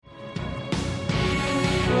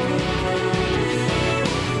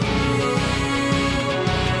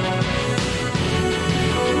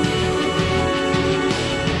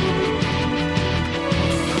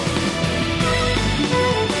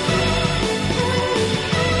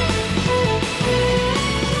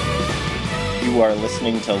You are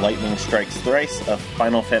listening to Lightning Strikes Thrice, a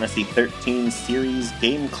Final Fantasy XIII Series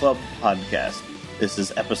Game Club podcast. This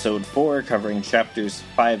is episode 4, covering chapters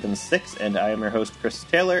 5 and 6, and I am your host, Chris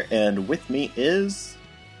Taylor, and with me is...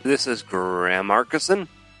 This is Graham Marcuson.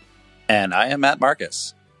 And I am Matt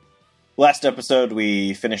Marcus. Last episode,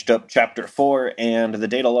 we finished up chapter 4, and the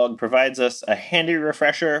data log provides us a handy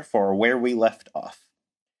refresher for where we left off.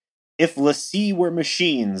 If l'Cie were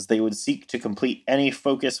machines, they would seek to complete any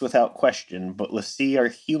focus without question, but l'Cie are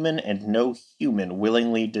human, and no human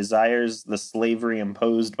willingly desires the slavery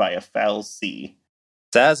imposed by a fal'Cie.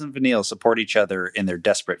 Zaz and Vanille support each other in their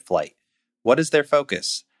desperate flight. What is their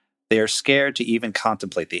focus? They are scared to even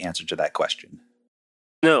contemplate the answer to that question.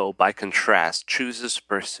 Snow, by contrast, chooses to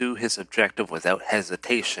pursue his objective without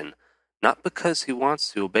hesitation, not because he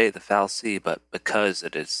wants to obey the fal'Cie, but because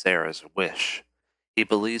it is Sarah's wish. He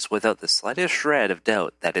believes without the slightest shred of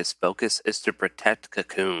doubt that his focus is to protect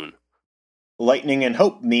Cocoon. Lightning and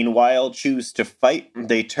Hope, meanwhile, choose to fight.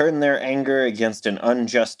 They turn their anger against an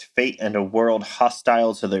unjust fate and a world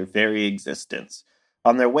hostile to their very existence.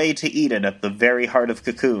 On their way to Eden at the very heart of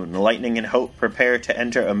Cocoon, Lightning and Hope prepare to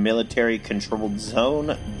enter a military-controlled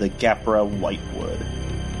zone, the Gapra Whitewood.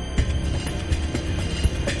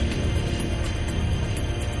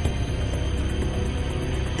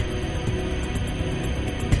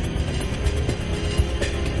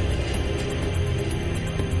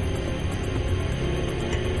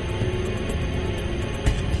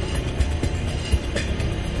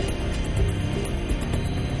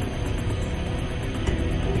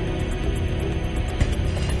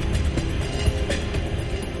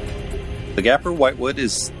 The Gapra Whitewood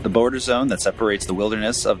is the border zone that separates the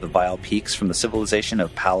wilderness of the Vile Peaks from the civilization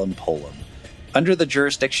of Palom Polum. Under the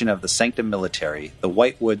jurisdiction of the Sanctum Military, the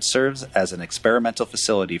Whitewood serves as an experimental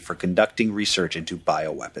facility for conducting research into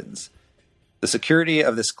bioweapons. The security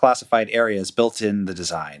of this classified area is built in the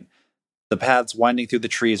design. The paths winding through the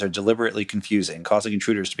trees are deliberately confusing, causing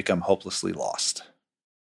intruders to become hopelessly lost.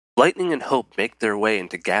 Lightning and Hope make their way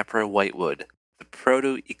into Gapra Whitewood, the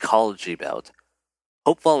proto-ecology belt.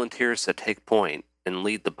 Hope volunteers to take point and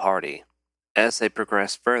lead the party. As they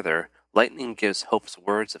progress further, Lightning gives Hope's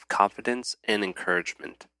words of confidence and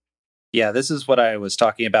encouragement. Yeah, this is what I was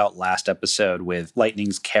talking about last episode with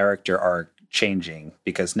Lightning's character arc changing,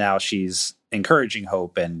 because now she's encouraging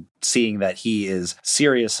Hope and seeing that he is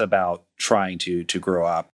serious about trying to grow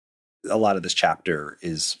up. A lot of this chapter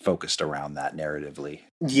is focused around that narratively.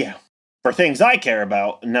 Yeah. For things I care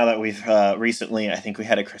about, now that we've recently, I think we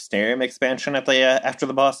had a Crystarium expansion at the after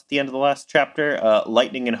the boss at the end of the last chapter,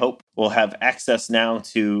 Lightning and Hope will have access now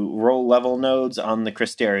to roll level nodes on the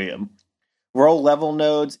Crystarium. Roll level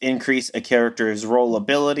nodes increase a character's roll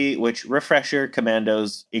ability, which refresher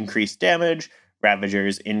commandos increase damage,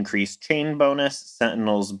 Ravagers increase chain bonus,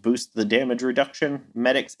 Sentinels boost the damage reduction,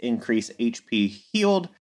 Medics increase HP healed,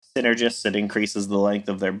 Synergists, it increases the length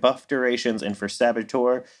of their buff durations, and for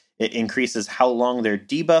Saboteur, it increases how long their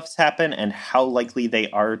debuffs happen and how likely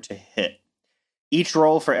they are to hit. Each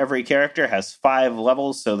roll for every character has 5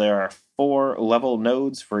 levels, so there are 4 level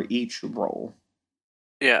nodes for each roll.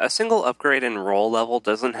 Yeah, a single upgrade in roll level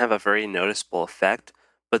doesn't have a very noticeable effect,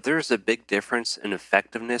 but there's a big difference in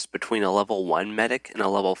effectiveness between a level 1 medic and a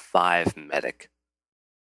level 5 medic.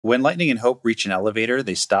 When Lightning and Hope reach an elevator,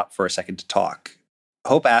 they stop for a second to talk.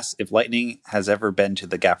 Hope asks if Lightning has ever been to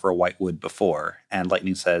the Gapra Whitewood before, and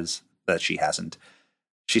Lightning says that she hasn't.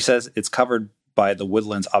 She says it's covered by the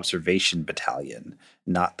Woodlands Observation Battalion,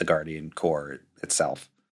 not the Guardian Corps itself.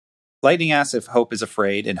 Lightning asks if Hope is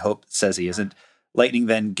afraid, and Hope says he isn't. Lightning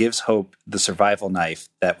then gives Hope the survival knife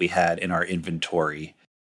that we had in our inventory.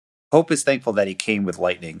 Hope is thankful that he came with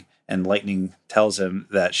Lightning, and Lightning tells him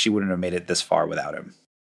that she wouldn't have made it this far without him.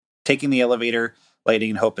 Taking the elevator,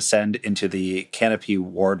 Lightning and Hope ascend into the Canopy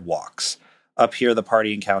Ward Walks. Up here, the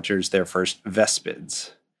party encounters their first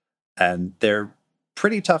Vespids, and they're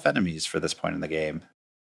pretty tough enemies for this point in the game.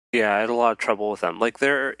 Yeah, I had a lot of trouble with them. Like,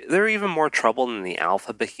 they're even more trouble than the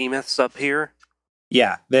Alpha Behemoths up here.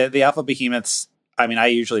 Yeah, the Alpha Behemoths, I mean, I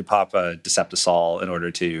usually pop a Deceptisol in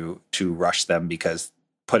order to rush them, because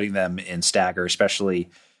putting them in stagger,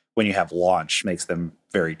 especially when you have launch, makes them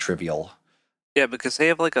very trivial. Yeah, because they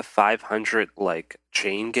have like a 500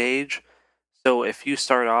 chain gauge. So if you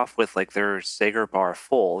start off with their Sager bar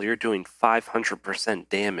full, you're doing 500%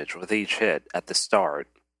 damage with each hit at the start.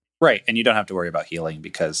 Right, and you don't have to worry about healing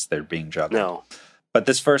because they're being juggled. No. But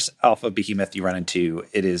this first Alpha Behemoth you run into,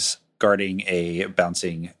 it is guarding a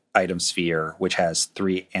bouncing item sphere, which has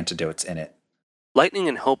 3 antidotes in it. Lightning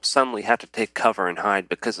and Hope suddenly have to take cover and hide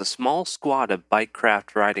because a small squad of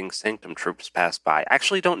bikecraft riding Sanctum troops pass by. I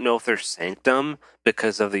actually don't know if they're Sanctum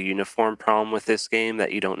because of the uniform problem with this game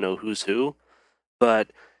that you don't know who's who,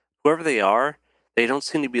 but whoever they are, they don't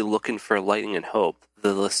seem to be looking for Lightning and Hope,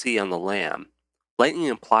 the l'Cie on the Lamb. Lightning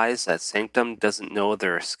implies that Sanctum doesn't know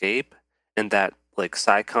their escape, and that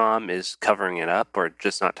SciComm is covering it up or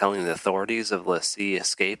just not telling the authorities of l'Cie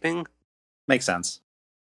escaping. Makes sense.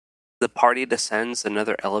 The party descends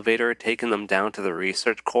another elevator, taking them down to the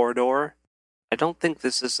research corridor. I don't think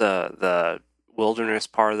this is the wilderness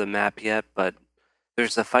part of the map yet, but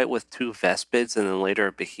there's a fight with 2 Vespids and then later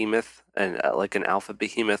a behemoth, and an alpha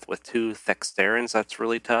behemoth with 2 Thexterans. That's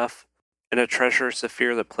really tough. In a treasure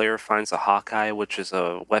sphere, the player finds a Hawkeye, which is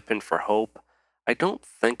a weapon for Hope. I don't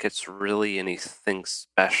think it's really anything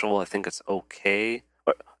special. I think it's okay.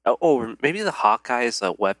 Or maybe the Hawkeye is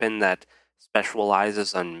a weapon that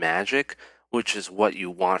specializes on magic, which is what you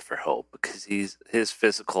want for Hope, because his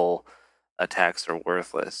physical attacks are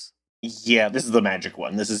worthless. Yeah, this is the magic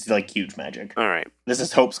one. This is huge magic. All right. This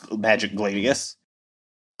is Hope's magic gladius.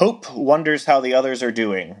 Hope wonders how the others are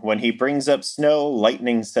doing. When he brings up Snow,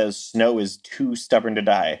 Lightning says Snow is too stubborn to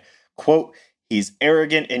die. Quote, he's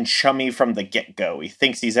arrogant and chummy from the get-go. He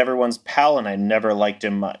thinks he's everyone's pal and I never liked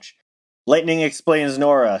him much. Lightning explains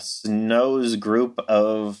Nora, Snow's group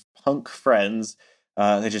of punk friends.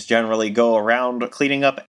 They just generally go around cleaning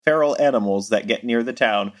up feral animals that get near the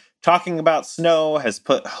town. Talking about Snow has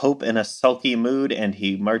put Hope in a sulky mood, and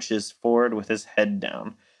he marches forward with his head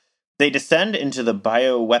down. They descend into the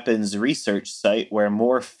bioweapons research site where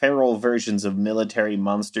more feral versions of military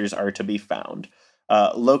monsters are to be found.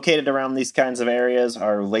 Located around these kinds of areas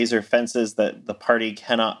are laser fences that the party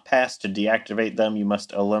cannot pass. To deactivate them, you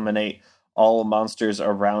must eliminate all monsters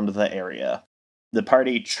around the area. The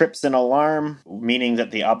party trips an alarm, meaning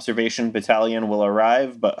that the observation battalion will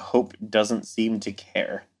arrive, but Hope doesn't seem to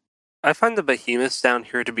care. I find the behemoths down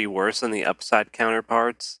here to be worse than the upside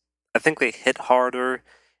counterparts. I think they hit harder,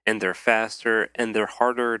 and they're faster, and they're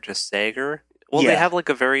harder to stagger. Well, They have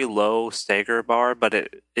a very low stagger bar, but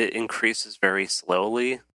it increases very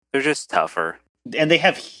slowly. They're just tougher. And they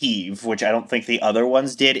have heave, which I don't think the other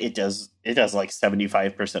ones did. It does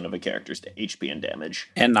 75% of a character's HP and damage.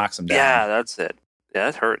 And knocks them down. Yeah, that's it. Yeah,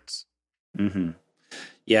 it hurts. Mm-hmm.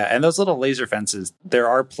 Yeah, and those little laser fences, there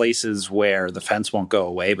are places where the fence won't go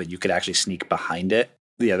away, but you could actually sneak behind it.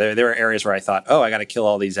 Yeah, there are areas where I thought, I got to kill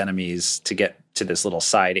all these enemies to get to this little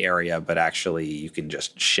side area, but actually you can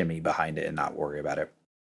just shimmy behind it and not worry about it.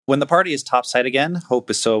 When the party is topside again, Hope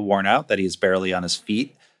is so worn out that he is barely on his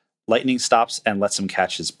feet. Lightning stops and lets him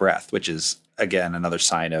catch his breath, which is, again, another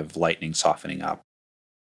sign of Lightning softening up.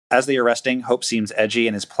 As they are resting, Hope seems edgy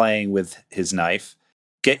and is playing with his knife.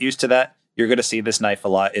 Get used to that. You're going to see this knife a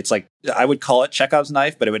lot. It's I would call it Chekhov's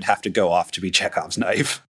knife, but it would have to go off to be Chekhov's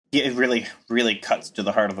knife. Yeah, it really, really cuts to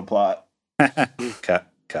the heart of the plot.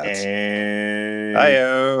 Cuts. Hey.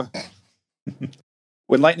 Hi-yo.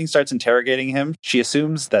 When Lightning starts interrogating him, she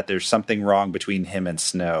assumes that there's something wrong between him and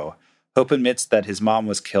Snow. Hope admits that his mom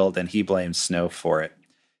was killed and he blames Snow for it.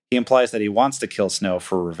 He implies that he wants to kill Snow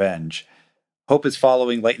for revenge. Hope is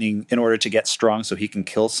following Lightning in order to get strong so he can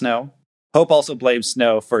kill Snow. Hope also blames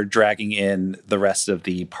Snow for dragging in the rest of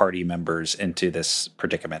the party members into this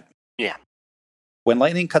predicament. Yeah. When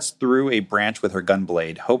Lightning cuts through a branch with her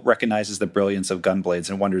gunblade, Hope recognizes the brilliance of gunblades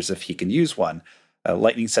and wonders if he can use one.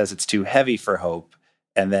 Lightning says it's too heavy for Hope,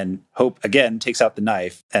 and then Hope again takes out the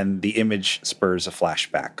knife, and the image spurs a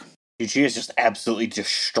flashback. She is just absolutely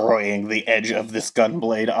destroying the edge of this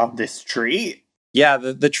gunblade on this tree. Yeah,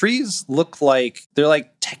 the trees look like they're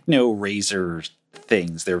like techno razor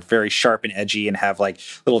things. They're very sharp and edgy and have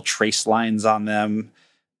little trace lines on them.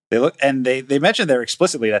 They mention there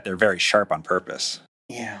explicitly that they're very sharp on purpose.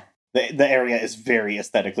 Yeah. The area is very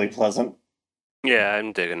aesthetically pleasant. Yeah,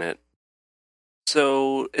 I'm digging it.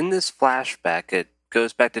 So, in this flashback, it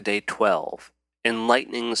goes back to day 12, in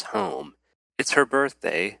Lightning's home. It's her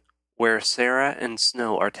birthday, where Sarah and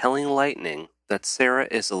Snow are telling Lightning that Sarah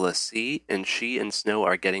is a l'Cie and she and Snow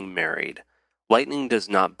are getting married. Lightning does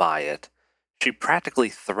not buy it. She practically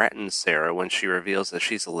threatens Sarah when she reveals that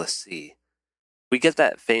she's a l'Cie. We get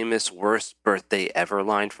that famous worst birthday ever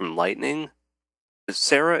line from Lightning.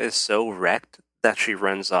 Sarah is so wrecked that she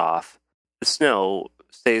runs off. Snow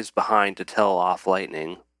stays behind to tell off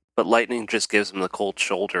Lightning, but Lightning just gives him the cold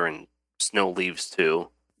shoulder and Snow leaves too.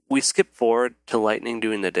 We skip forward to Lightning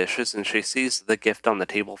doing the dishes and she sees the gift on the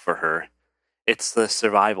table for her. It's the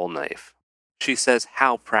survival knife. She says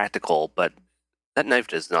how practical, but that knife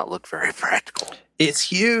does not look very practical. It's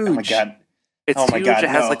huge. Oh my god. It's huge. God, it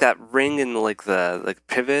has no. that ring and the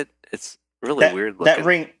pivot. It's Really weird looking. That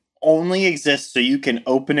ring only exists so you can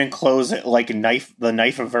open and close it like the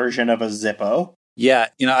knife version of a Zippo. Yeah,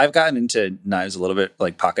 I've gotten into knives a little bit,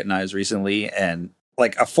 like pocket knives recently, and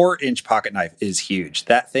like a 4-inch pocket knife is huge.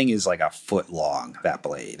 That thing is like a foot long, that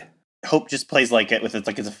blade. Hope just plays like it with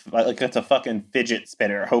it's a fucking fidget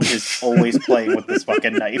spinner. Hope is always playing with this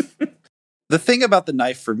fucking knife. The thing about the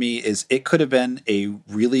knife for me is it could have been a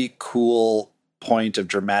really cool point of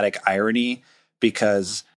dramatic irony,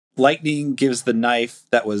 because Lightning gives the knife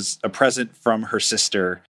that was a present from her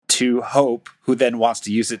sister to Hope, who then wants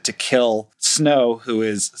to use it to kill Snow, who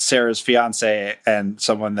is Sarah's fiance and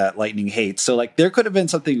someone that Lightning hates. So like there could have been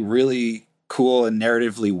something really cool and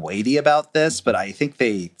narratively weighty about this, but I think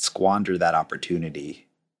they squander that opportunity.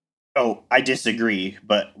 Oh, I disagree,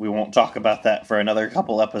 but we won't talk about that for another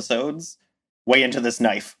couple episodes. Way into this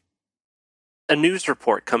knife. A news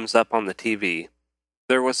report comes up on the TV.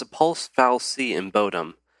 There was a pulse foul C in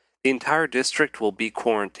Bodum. The entire district will be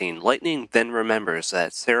quarantined. Lightning then remembers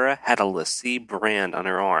that Sarah had a LaCie brand on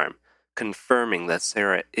her arm, confirming that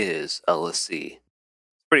Sarah is a LaCie.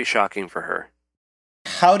 It's pretty shocking for her.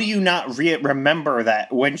 How do you not remember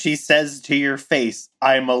that when she says to your face,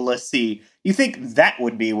 I'm a LaCie? You think that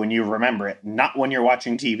would be when you remember it, not when you're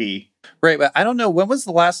watching TV. Right, but I don't know, when was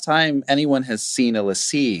the last time anyone has seen a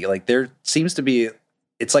LaCie? Like there seems to be,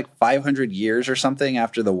 it's like 500 years or something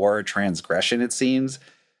after the War of Transgression, it seems.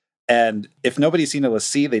 And if nobody's seen a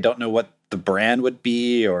LaCie, they don't know what the brand would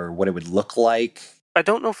be or what it would look like. I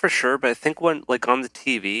don't know for sure, but I think when, like, on the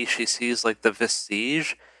TV, she sees, like, the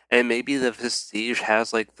Vestige, and maybe the Vestige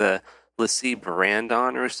has, like, the LaCie brand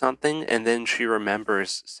on or something, and then she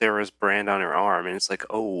remembers Sarah's brand on her arm, and it's like,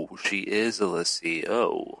 oh, she is a LaCie,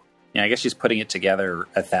 oh. Yeah, I guess she's putting it together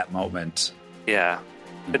at that moment. Yeah,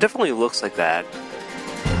 it definitely looks like that.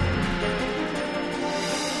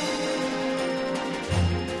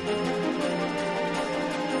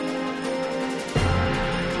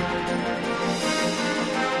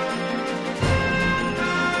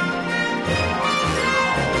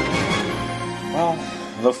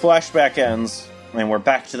 The flashback ends, and we're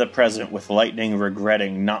back to the present with Lightning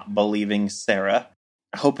regretting not believing Sarah.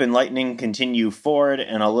 Hope and Lightning continue forward,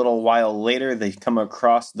 and a little while later they come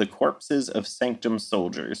across the corpses of Sanctum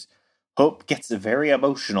soldiers. Hope gets very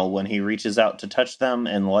emotional when he reaches out to touch them,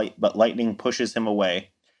 but Lightning pushes him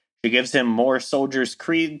away. She gives him more Soldiers'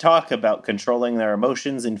 Creed talk about controlling their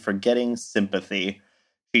emotions and forgetting sympathy.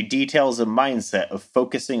 She details a mindset of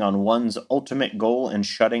focusing on one's ultimate goal and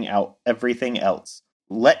shutting out everything else.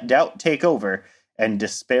 Let doubt take over, and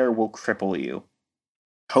despair will cripple you.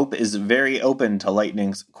 Hope is very open to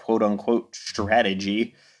Lightning's quote-unquote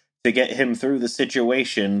strategy to get him through the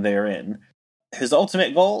situation they're in. His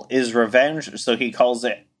ultimate goal is revenge, so he calls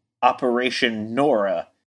it Operation Nora.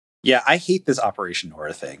 Yeah, I hate this Operation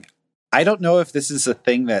Nora thing. I don't know if this is a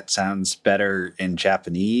thing that sounds better in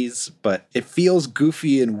Japanese, but it feels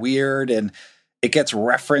goofy and weird, and it gets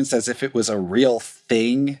referenced as if it was a real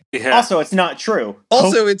thing. Yeah. Also, it's not true.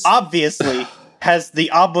 Also, Hope it's obviously has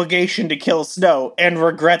the obligation to kill Snow and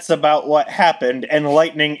regrets about what happened, and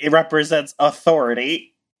Lightning represents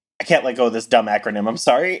authority. I can't let go of this dumb acronym, I'm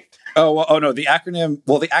sorry. Oh no, the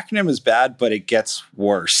acronym is bad, but it gets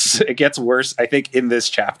worse. It gets worse, I think, in this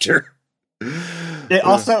chapter.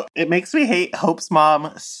 It makes me hate Hope's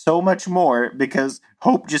mom so much more, because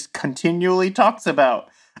Hope just continually talks about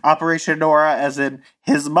Operation Nora as in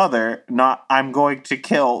his mother, not I'm going to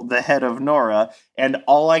kill the head of Nora. And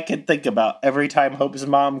all I can think about every time Hope's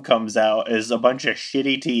mom comes out is a bunch of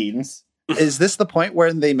shitty teens. Is this the point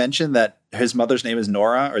where they mentioned that his mother's name is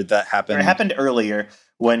Nora, or that happened? It happened earlier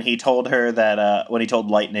when he told her that, when he told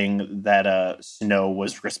Lightning that Snow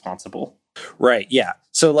was responsible. Right, yeah.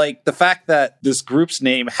 So, like, the fact that this group's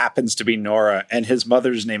name happens to be Nora and his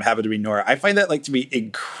mother's name happened to be Nora, I find that, like, to be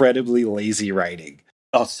incredibly lazy writing.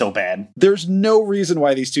 Oh, so bad. There's no reason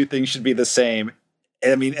why these two things should be the same.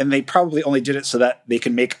 I mean, and they probably only did it so that they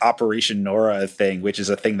can make Operation Nora a thing, which is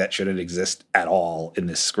a thing that shouldn't exist at all in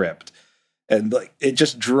this script. And, like, it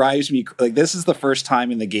just drives me, like, this is the first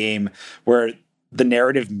time in the game where the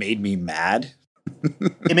narrative made me mad.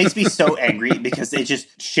 It makes me so angry because it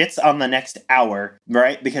just shits on the next hour,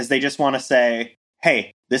 right? Because they just want to say,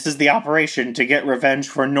 hey, this is the operation to get revenge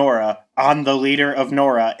for Nora on the leader of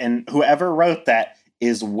Nora, and whoever wrote that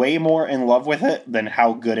is way more in love with it than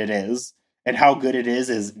how good it is. And how good it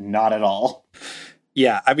is not at all.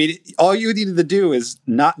 Yeah, I mean, all you needed to do is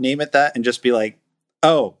not name it that and just be like,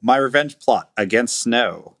 oh, my revenge plot against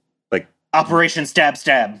Snow. Like Operation Stab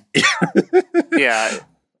Stab. Yeah.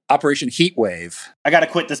 Operation Heatwave. I gotta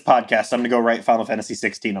quit this podcast. I'm gonna go write Final Fantasy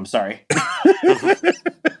 16. I'm sorry.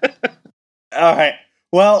 All right.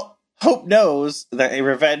 Well, Hope knows that a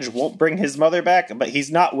revenge won't bring his mother back, but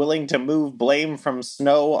he's not willing to move blame from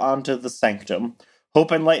Snow onto the Sanctum.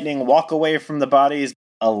 Hope and Lightning walk away from the bodies.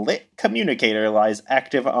 A lit communicator lies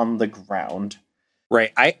active on the ground.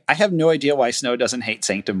 Right. I have no idea why Snow doesn't hate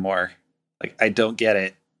Sanctum more. Like, I don't get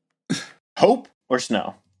it. Hope or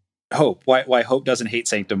Snow? Hope. Why Hope doesn't hate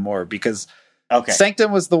Sanctum more? Because Okay.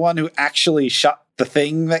 Sanctum was the one who actually shot the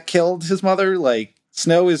thing that killed his mother. Like,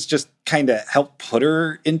 Snow is just kind of helped put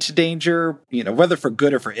her into danger, whether for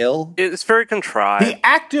good or for ill. It's very contrived. He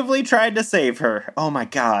actively tried to save her. Oh my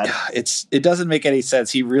god. It doesn't make any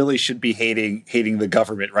sense. He really should be hating the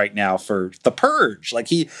government right now for the Purge. Like,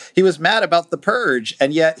 he was mad about the Purge,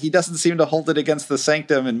 and yet he doesn't seem to hold it against the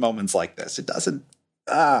Sanctum in moments like this. It doesn't.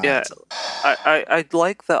 Yeah, I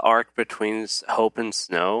like the arc between Hope and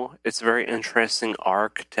Snow. It's a very interesting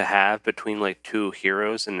arc to have between like two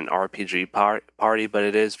heroes in an RPG party, but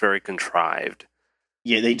it is very contrived.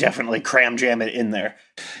 Yeah, they definitely cram jam it in there.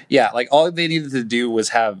 Yeah, like all they needed to do was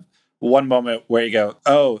have one moment where you go,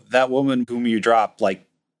 "Oh, that woman whom you dropped, like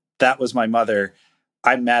that was my mother.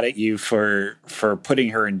 I'm mad at you for putting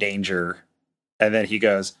her in danger." And then he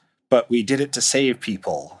goes, "But we did it to save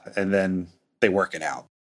people." And then they work it out.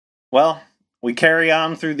 Well, we carry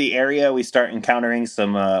on through the area. We start encountering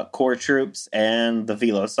some core troops and the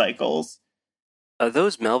Velocycles.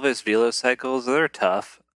 Those Melvis Velocycles, they're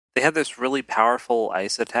tough. They have this really powerful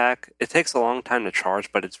ice attack. It takes a long time to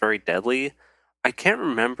charge, but it's very deadly. I can't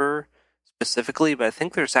remember specifically, but I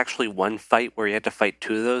think there's actually one fight where you had to fight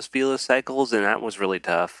two of those Velocycles, and that was really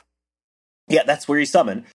tough. Yeah, that's where you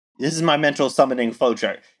summon. This is my mental summoning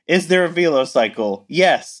flowchart. Is there a Velocycle?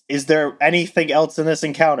 Yes. Is there anything else in this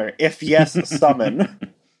encounter? If yes,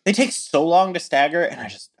 summon. They take so long to stagger,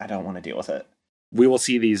 and I don't want to deal with it. We will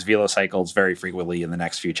see these Velocycles very frequently in the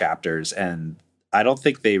next few chapters, and I don't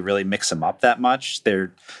think they really mix them up that much.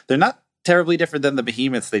 They're not terribly different than the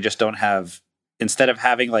behemoths. They just don't have, instead of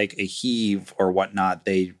having like a heave or whatnot,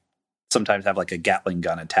 they sometimes have like a Gatling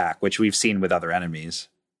gun attack, which we've seen with other enemies.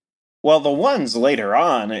 Well, the ones later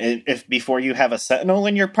on, if before you have a Sentinel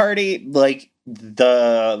in your party, like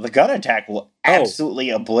the gun attack will absolutely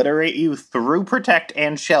obliterate you through Protect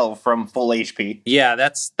and Shell from full HP. Yeah,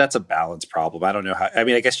 that's a balance problem. I don't know how. I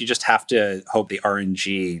mean, I guess you just have to hope the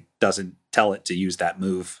RNG doesn't tell it to use that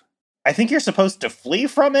move. I think you're supposed to flee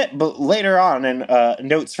from it, but later on in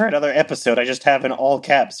notes for another episode, I just have in all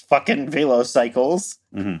caps fucking Velocycles.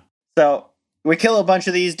 Mm-hmm. So we kill a bunch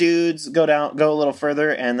of these dudes, go a little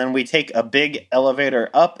further, and then we take a big elevator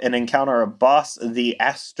up and encounter a boss, the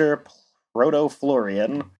Aster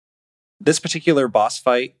Protoflorian. This particular boss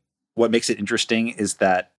fight, what makes it interesting is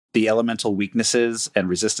that the elemental weaknesses and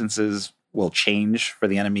resistances will change for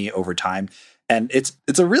the enemy over time. And it's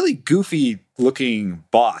a really goofy looking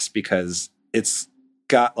boss because it's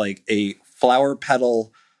got like a flower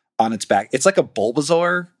petal on its back. It's like a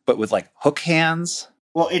Bulbasaur, but with like hook hands.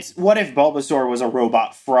 Well, it's what if Bulbasaur was a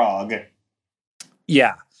robot frog?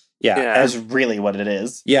 Yeah. That's really what it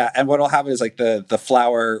is. Yeah, and what'll happen is like the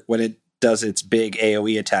flower, when it does its big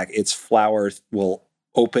AoE attack, its flower will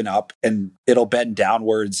open up and it'll bend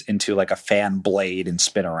downwards into like a fan blade and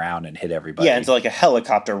spin around and hit everybody. Yeah, into like a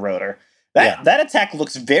helicopter rotor. That attack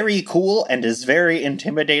looks very cool and is very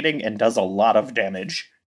intimidating and does a lot of damage.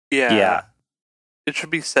 Yeah. It should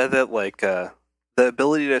be said that like the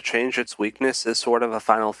ability to change its weakness is sort of a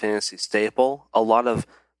Final Fantasy staple. A lot of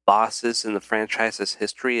bosses in the franchise's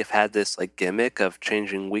history have had this like gimmick of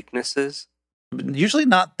changing weaknesses. Usually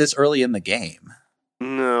not this early in the game.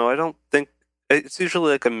 No, I don't think. It's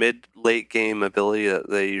usually like a mid-late game ability that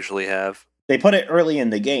they usually have. They put it early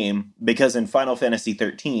in the game because in Final Fantasy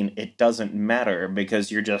 13, it doesn't matter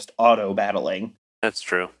because you're just auto-battling. That's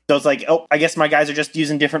true. So it's like, I guess my guys are just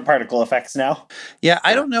using different particle effects now. Yeah,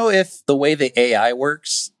 I don't know if the way the AI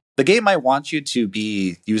works, the game might want you to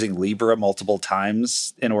be using Libra multiple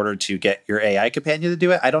times in order to get your AI companion to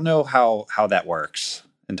do it. I don't know how that works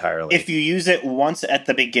entirely. If you use it once at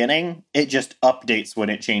the beginning, it just updates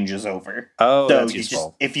when it changes over. Oh, so that's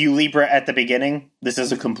useful. If you Libra at the beginning, this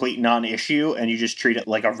is a complete non-issue, and you just treat it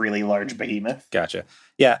like a really large behemoth. Gotcha.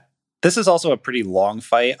 Yeah, this is also a pretty long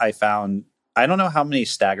fight. I found, I don't know how many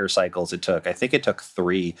stagger cycles it took. I think it took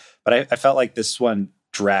 3, but I felt like this one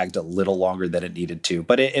dragged a little longer than it needed to,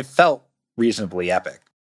 but it felt reasonably epic.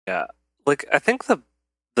 Yeah, like I think the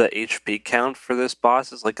HP count for this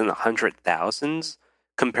boss is like in the 100,000s.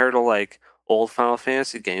 Compared to like old Final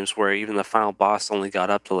Fantasy games where even the final boss only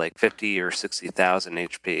got up to like 50 or 60,000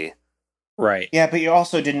 HP. Right. Yeah, but you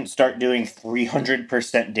also didn't start doing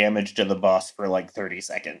 300% damage to the boss for like 30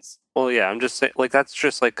 seconds. Well, yeah, I'm just saying, like, that's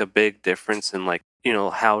just like a big difference in like, you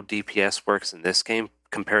know, how DPS works in this game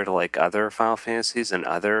compared to like other Final Fantasies and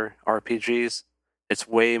other RPGs. It's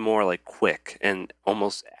way more like quick and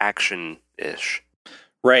almost action-ish.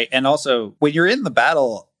 Right. And also, when you're in the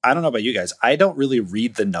battle, I don't know about you guys, I don't really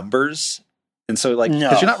read the numbers. And so, like,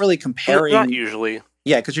 because you're not really comparing. Not usually.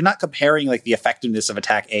 Yeah, because you're not comparing, like, the effectiveness of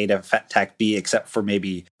attack A to attack B, except for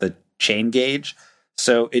maybe the chain gauge.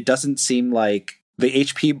 So it doesn't seem like the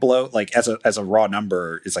HP blow, like, as a raw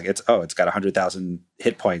number, is like, it's got 100,000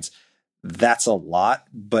 hit points. That's a lot,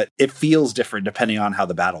 but it feels different depending on how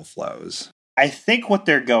the battle flows. I think what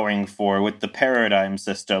they're going for with the paradigm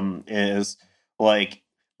system is, like,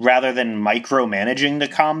 rather than micromanaging the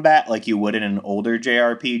combat like you would in an older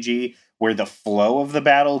JRPG, where the flow of the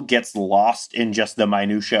battle gets lost in just the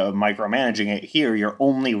minutia of micromanaging it, here you're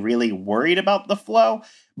only really worried about the flow.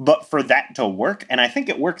 But for that to work, and I think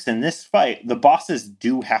it works in this fight, the bosses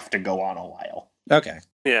do have to go on a while. Okay.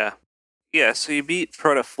 Yeah. Yeah, so you beat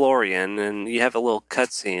Protoflorian, and you have a little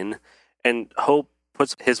cutscene, and Hope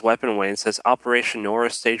puts his weapon away and says, Operation Nora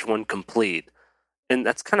Stage 1 complete. And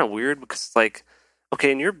that's kind of weird because, like,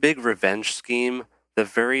 okay, in your big revenge scheme, the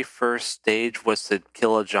very first stage was to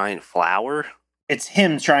kill a giant flower. It's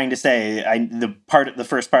him trying to say, the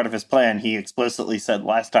first part of his plan, he explicitly said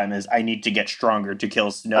last time, is, I need to get stronger to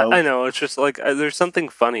kill Snow. I know, it's just like, there's something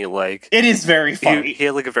funny, like... It is very funny. He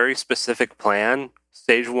had, like, a very specific plan.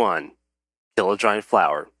 Stage 1, kill a giant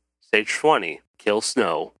flower. Stage 20, kill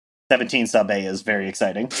Snow. 17 sub A is very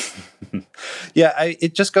exciting. Yeah,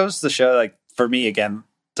 it just goes to show, like, for me, again,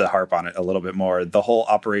 to harp on it a little bit more, the whole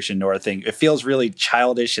Operation Nora thing, it feels really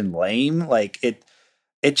childish and lame. Like,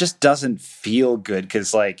 it just doesn't feel good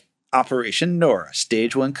because, like, Operation Nora,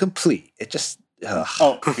 Stage 1 complete. It just... Ugh.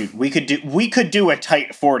 Oh, dude, we could do a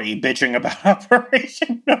tight 40 bitching about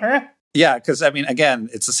Operation Nora. Yeah, because, I mean, again,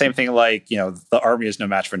 it's the same thing like, the army is no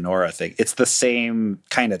match for Nora thing. It's the same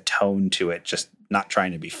kind of tone to it, just not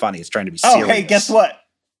trying to be funny. It's trying to be serious. Oh, hey, guess what?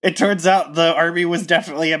 It turns out the army was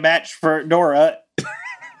definitely a match for Nora,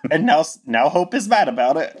 and now Hope is mad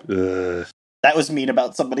about it. That was mean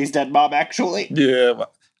about somebody's dead mom, actually. Yeah.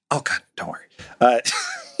 Well, oh, God, don't worry.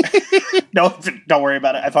 No, don't worry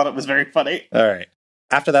about it. I thought it was very funny. All right.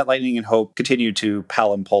 After that, Lightning and Hope continue to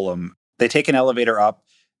Palom Polum. They take an elevator up,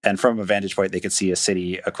 and from a vantage point, they could see a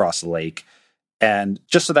city across the lake. And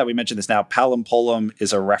just so that we mention this now, Palom Polum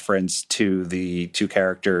is a reference to the two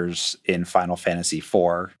characters in Final Fantasy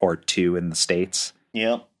IV, or 2 in the States.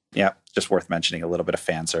 Yep. Yeah, just worth mentioning, a little bit of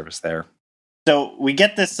fan service there. So we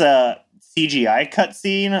get this CGI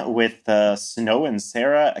cutscene with Snow and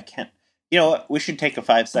Sarah. I can't... You know what? We should take a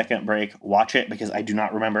 5-second break, watch it, because I do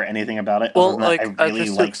not remember anything about it. Well, like, I really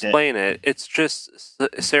just liked to explain it, it's just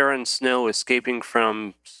Sarah and Snow escaping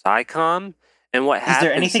from PsyCom, and what happens is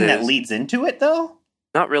there anything that leads into it, though?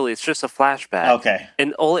 Not really, it's just a flashback. Okay.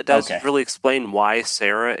 And all it does is really explain why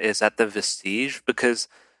Sarah is at the Vestige, because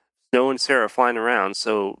Snow and Sarah are flying around,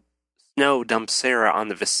 so Snow dumps Sarah on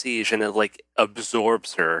the Vestige, and it, like,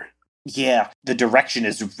 absorbs her. Yeah, the direction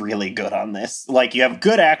is really good on this. Like, you have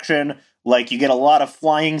good action... Like, you get a lot of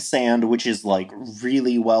flying sand, which is, like,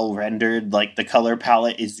 really well rendered. Like, the color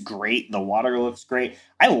palette is great. The water looks great.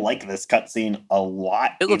 I like this cutscene a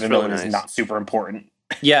lot, even though it is not super important.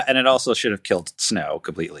 Yeah, and it also should have killed Snow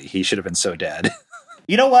completely. He should have been so dead.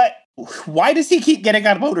 You know what? Why does he keep getting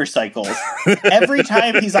on motorcycles? Every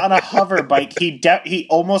time he's on a hover bike, he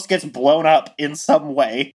almost gets blown up in some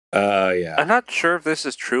way. Yeah. I'm not sure if this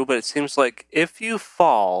is true, but it seems like if you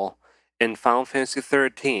fall in Final Fantasy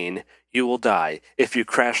 13... you will die. If you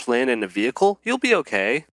crash land in a vehicle, you'll be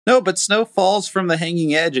okay. No, but Snow falls from the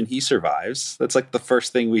hanging edge and he survives. That's like the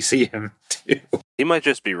first thing we see him do. He might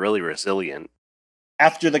just be really resilient.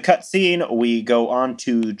 After the cutscene, we go on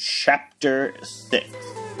to Chapter 6.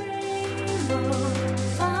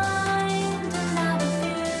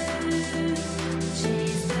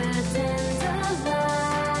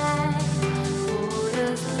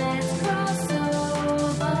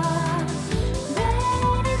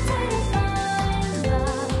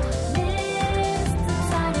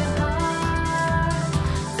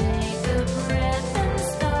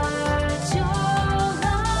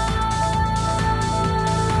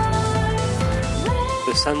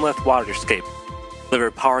 The Sunleth Waterscape, the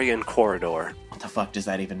Riparian Corridor. What the fuck does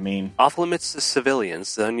that even mean? Off limits to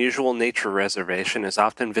civilians, the unusual nature reservation is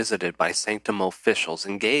often visited by Sanctum officials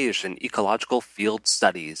engaged in ecological field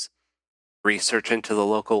studies. Research into the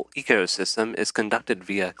local ecosystem is conducted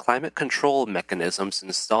via climate control mechanisms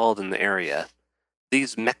installed in the area.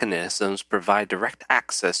 These mechanisms provide direct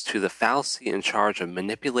access to the fal'Cie in charge of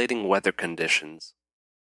manipulating weather conditions.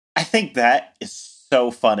 I think that is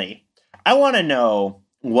so funny. I want to know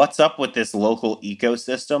what's up with this local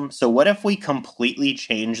ecosystem? So what if we completely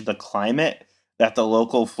change the climate that the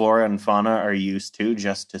local flora and fauna are used to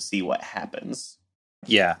just to see what happens?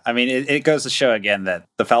 Yeah, I mean, it goes to show again that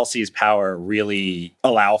the fal'Cie's power really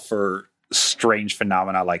allow for strange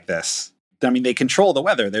phenomena like this. I mean, they control the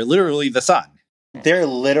weather. They're literally the sun. They're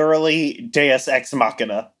literally Deus Ex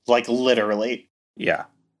Machina. Like, literally. Yeah.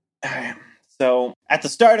 So, at the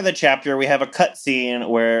start of the chapter, we have a cutscene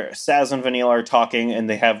where Saz and Vanille are talking, and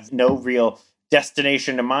they have no real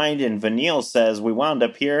destination in mind, and Vanille says, we wound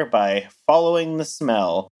up here by following the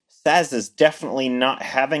smell. Saz is definitely not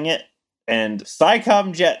having it, and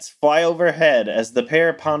Psycom jets fly overhead as the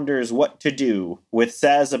pair ponders what to do, with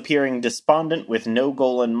Saz appearing despondent with no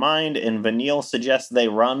goal in mind, and Vanille suggests they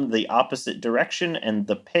run the opposite direction, and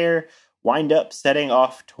the pair wind up setting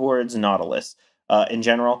off towards Nautilus. In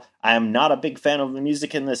general, I am not a big fan of the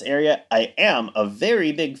music in this area. I am a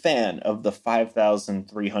very big fan of the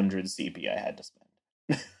 5,300 CP I had to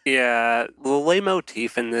spend. Yeah, the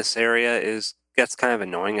leitmotif in this area gets kind of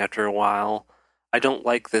annoying after a while. I don't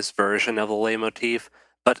like this version of the leitmotif.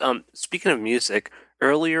 But speaking of music,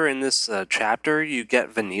 earlier in this chapter, you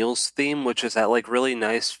get Vanille's theme, which is that like really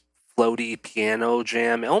nice floaty piano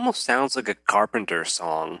jam. It almost sounds like a Carpenter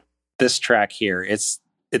song. This track here, it's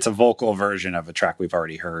a vocal version of a track we've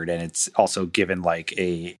already heard, and it's also given like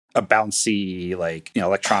a bouncy, like, you know,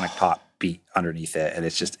 electronic pop beat underneath it, and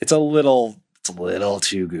it's a little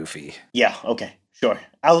too goofy. Yeah, okay, sure.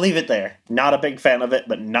 I'll leave it there. Not a big fan of it,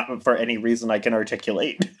 but not for any reason I can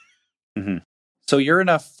articulate. Mm-hmm. So you're in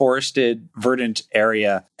a forested, verdant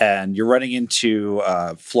area, and you're running into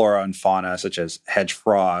flora and fauna such as hedge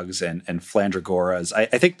frogs and flandragoras. I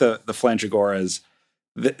think the flandragoras,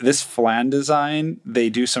 this flan design, they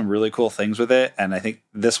do some really cool things with it, and I think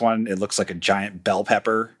this one, it looks like a giant bell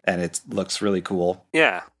pepper, and it looks really cool.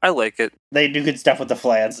 Yeah, I like it. They do good stuff with the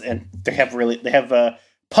flans, and they have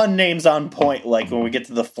pun names on point, like when we get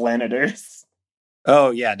to the Flanators.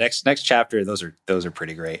 Oh yeah, next chapter, those are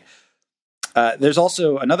pretty great. There's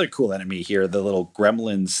also another cool enemy here, the little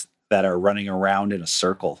gremlins that are running around in a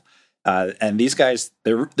circle, and these guys,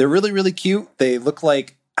 they're really, really cute. They look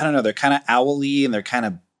like, I don't know, they're kind of owly and they're kind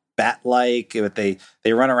of bat-like, but they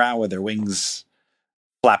run around with their wings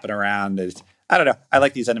flapping around. I don't know. I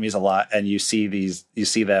like these enemies a lot, and you see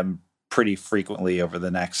them pretty frequently over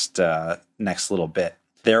the next little bit.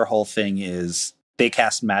 Their whole thing is they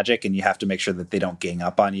cast magic, and you have to make sure that they don't gang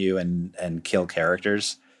up on you and kill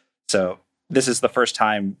characters. So this is the first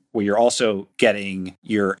time where you're also getting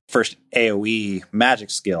your first AoE magic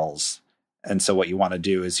skills. And so what you want to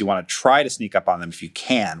do is you want to try to sneak up on them if you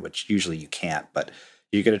can, which usually you can't, but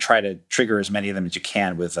you're going to try to trigger as many of them as you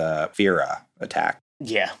can with a Vera attack.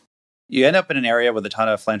 Yeah. You end up in an area with a ton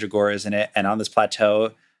of Flandragoras in it, and on this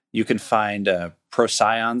plateau, you can find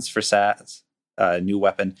Procyon for Saz, a new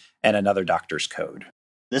weapon, and another Doctor's Code.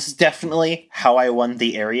 This is definitely how I won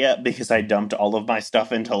the area, because I dumped all of my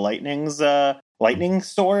stuff into Lightning's Lightning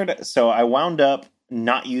Sword, so I wound up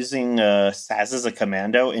not using Saz as a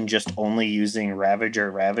commando and just only using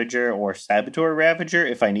Ravager or Saboteur Ravager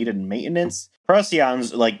if I needed maintenance.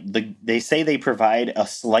 Procyon's, like, they say they provide a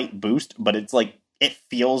slight boost, but it's like, it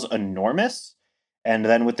feels enormous. And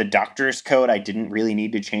then with the Doctor's Code, I didn't really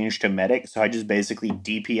need to change to Medic, so I just basically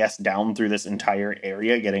DPS down through this entire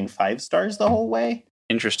area, getting 5 stars the whole way.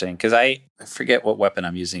 Interesting, because I forget what weapon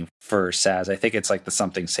I'm using for Saz. I think it's like the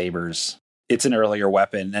something sabers. It's an earlier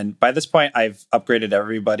weapon, and by this point, I've upgraded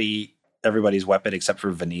everybody's weapon except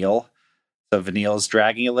for Vanille. So Vanille's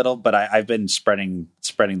dragging a little, but I've been spreading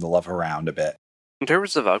the love around a bit. In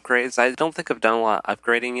terms of upgrades, I don't think I've done a lot of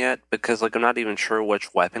upgrading yet, because like I'm not even sure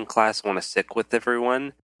which weapon class I want to stick with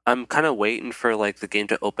everyone. I'm kind of waiting for like the game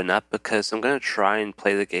to open up, because I'm going to try and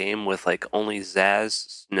play the game with like only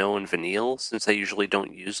Saz, Snow, and Vanille, since I usually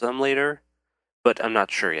don't use them later. But I'm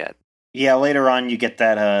not sure yet. Yeah, later on you get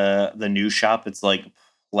that the new shop. It's like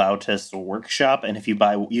Plautus Workshop, and if you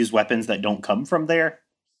use weapons that don't come from there,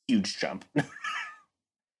 huge jump.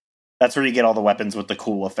 That's where you get all the weapons with the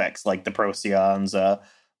cool effects, like the Procyons,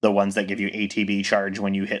 the ones that give you ATB charge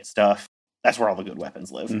when you hit stuff. That's where all the good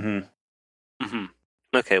weapons live. Mm-hmm. Mm-hmm.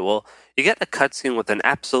 Okay, well, you get a cutscene with an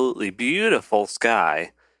absolutely beautiful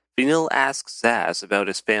sky. Vanille asks Saz about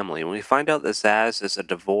his family, and we find out that Saz is a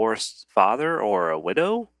divorced father or a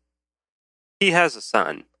widow. He has a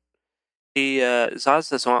son. Saz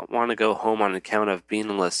does not want to go home on account of being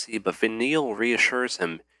a lessee, but Vanille reassures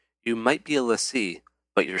him, you might be a lessee,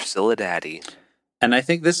 but you're still a daddy. And I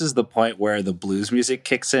think this is the point where the blues music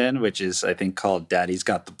kicks in, which is, I think, called Daddy's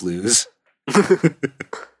Got the Blues.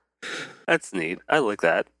 That's neat. I like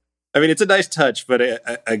that. I mean, it's a nice touch, but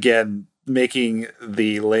again, making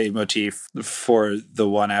the leitmotif for the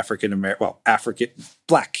one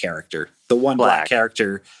black character. The one black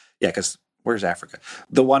character. Yeah, because where's Africa?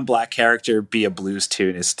 The one black character be a blues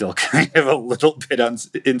tune is still kind of a little bit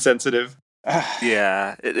insensitive.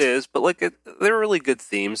 Yeah, it is. But like, they're really good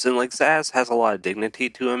themes. And like, Zaz has a lot of dignity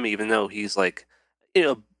to him, even though he's like,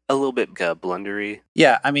 a little bit blundery.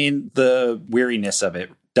 Yeah, I mean, the weariness of it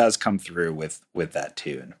does come through with that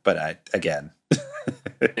tune. But again.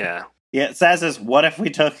 Yeah. Yeah, Zaz says, what if we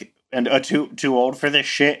took a too old for this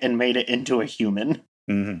shit and made it into a human?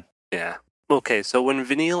 Mm-hmm. Yeah. Okay, so when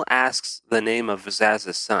Vanille asks the name of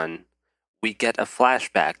Zaz's son, we get a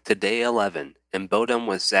flashback to day 11 in Bodum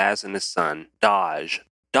with Zaz and his son, Dodge.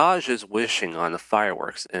 Dodge is wishing on the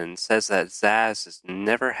fireworks and says that Zaz is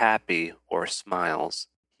never happy or smiles.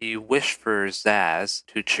 He wished for Zaz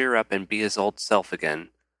to cheer up and be his old self again.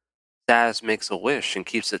 Zaz makes a wish and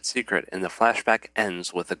keeps it secret, and the flashback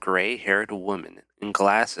ends with a gray-haired woman in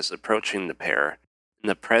glasses approaching the pair. In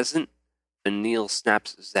the present, Vanille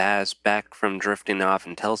snaps Zaz back from drifting off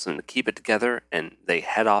and tells him to keep it together, and they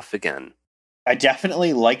head off again. I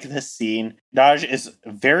definitely like this scene. Dodge is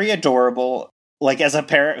very adorable. Like, as a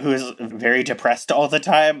parent who is very depressed all the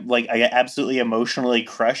time, like, I get absolutely emotionally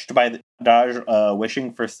crushed by Dodge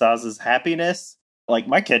wishing for Zaz's happiness. Like,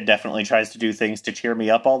 my kid definitely tries to do things to cheer me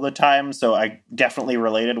up all the time, so I definitely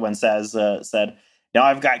related when Zaz said, now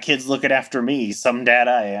I've got kids looking after me, some dad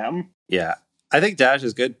I am. Yeah, I think Dash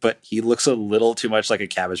is good, but he looks a little too much like a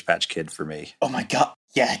Cabbage Patch Kid for me. Oh my god,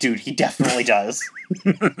 yeah, dude, he definitely does.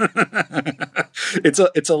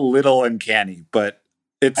 It's a little uncanny, but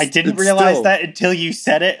I didn't realize that until you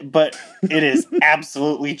said it, but it is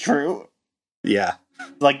absolutely true. Yeah.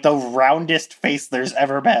 Like, the roundest face there's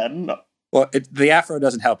ever been. Well, the afro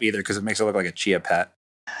doesn't help either because it makes it look like a chia pet.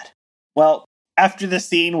 Well, after the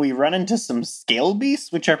scene, we run into some scale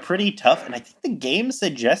beasts, which are pretty tough, and I think the game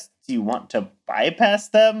suggests you want to bypass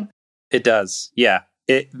them. It does, yeah.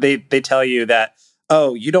 They tell you that,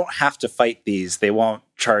 oh, you don't have to fight these. They won't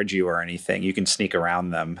charge you or anything. You can sneak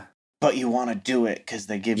around them. But you want to do it because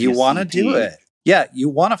they give you You want to do it. Yeah, you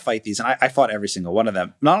want to fight these. And I fought every single one of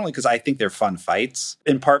them. Not only because I think they're fun fights,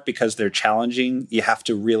 in part because they're challenging. You have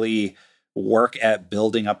to really work at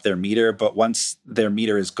building up their meter, but once their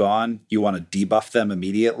meter is gone, you want to debuff them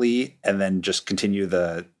immediately and then just continue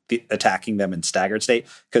the attacking them in staggered state,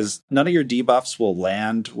 because none of your debuffs will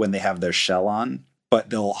land when they have their shell on, but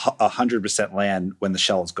they'll 100% land when the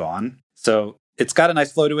shell is gone. So it's got a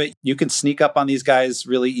nice flow to it. You can sneak up on these guys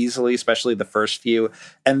really easily, especially the first few.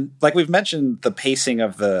 And like we've mentioned, the pacing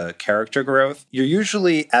of the character growth, you're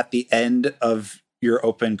usually at the end of your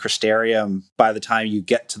open Crystarium by the time you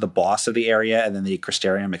get to the boss of the area, and then the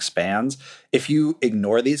Crystarium expands. If you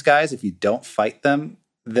ignore these guys, if you don't fight them,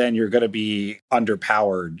 then you're going to be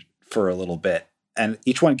underpowered for a little bit. And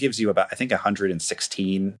each one gives you about, I think,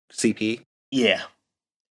 116 CP. Yeah.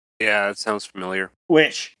 Yeah, that sounds familiar.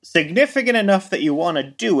 Which, significant enough that you want to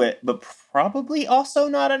do it, but probably also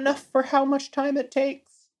not enough for how much time it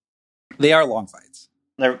takes. They are long fights.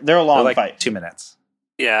 They're a long like fight. 2 minutes.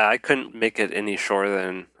 Yeah, I couldn't make it any shorter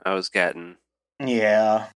than I was getting.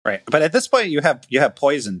 Yeah. Right. But at this point, you have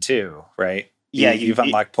poison too, right? Yeah, you've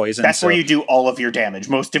unlocked poison. That's where you do all of your damage.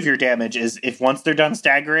 Most of your damage is, if once they're done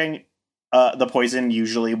staggering, the poison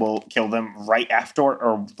usually will kill them right after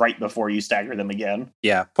or right before you stagger them again.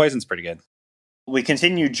 Yeah, poison's pretty good. We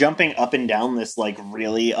continue jumping up and down this like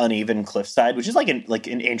really uneven cliffside, which is like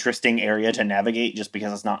an interesting area to navigate just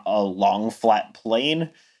because it's not a long flat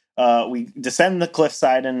plain. We descend the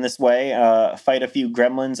cliffside in this way, fight a few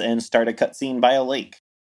gremlins, and start a cutscene by a lake.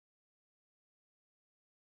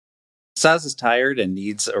 Zaz is tired and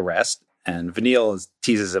needs a rest, and Vanille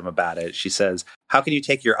teases him about it. She says, "How can you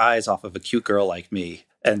take your eyes off of a cute girl like me?"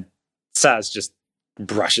 And Zaz just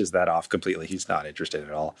brushes that off completely. He's not interested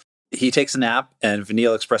at all. He takes a nap, and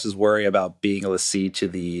Vanille expresses worry about being able to see to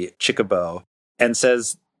the Chocobo and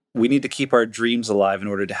says, "We need to keep our dreams alive in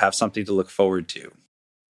order to have something to look forward to."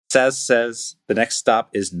 Zaz says the next stop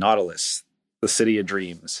is Nautilus, the city of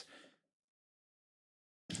dreams.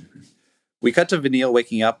 We cut to Vanille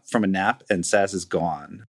waking up from a nap, and Zaz is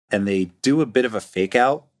gone. And they do a bit of a fake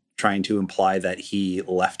out, trying to imply that he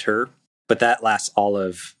left her. But that lasts all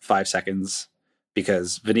of 5 seconds,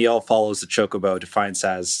 because Vanille follows the Chocobo to find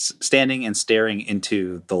Zaz standing and staring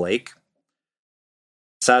into the lake.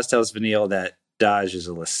 Zaz tells Vanille that Dodge is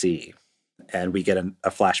a lessee, and we get a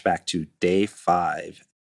flashback to day 5.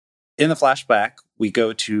 In the flashback, we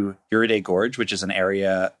go to Uriday Gorge, which is an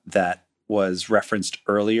area that was referenced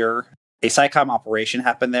earlier. A SciComm operation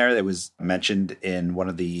happened there that was mentioned in one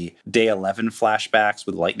of the Day 11 flashbacks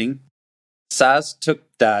with Lightning. Zaz Saz took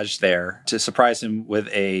Daj there to surprise him with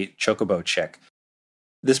a chocobo chick.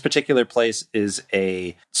 This particular place is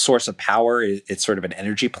a source of power. It's sort of an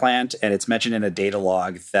energy plant, and it's mentioned in a data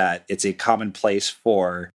log that it's a common place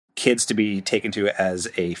for kids to be taken to as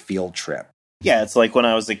a field trip. Yeah, it's like when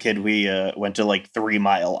I was a kid, we went to like 3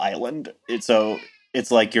 Mile Island. It's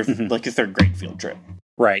like your like your third grade field trip.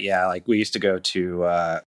 Right, yeah. Like we used to go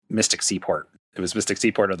to Mystic Seaport. It was Mystic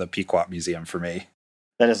Seaport or the Pequot Museum for me.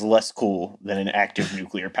 That is less cool than an active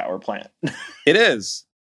nuclear power plant. It is.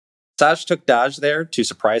 Daj took Daj there to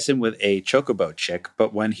surprise him with a chocobo chick,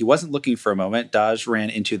 but when he wasn't looking for a moment, Daj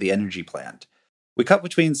ran into the energy plant. We cut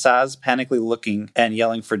between Saz panically looking and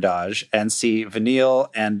yelling for Daj, and see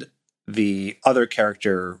Vanille and the other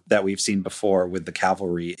character that we've seen before with the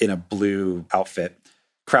cavalry in a blue outfit,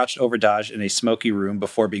 crouched over Daj in a smoky room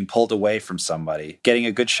before being pulled away from somebody, getting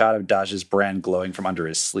a good shot of Daj's brand glowing from under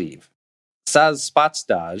his sleeve. Saz spots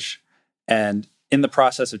Daj, and in the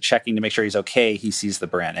process of checking to make sure he's okay, he sees the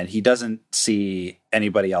brand, and he doesn't see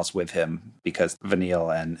anybody else with him because Vanille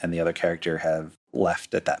and the other character have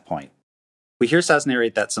left at that point. We hear Saz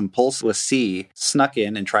narrate that some Pulse l'Cie snuck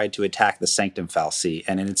in and tried to attack the Sanctum fal'Cie,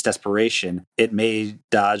 and in its desperation, it made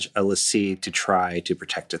Daj a l'Cie to try to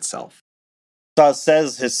protect itself. Saz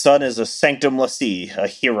says his son is a Sanctum l'Cie, a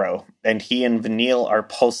hero, and he and Vanille are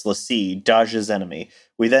Pulse l'Cie, Daj's enemy.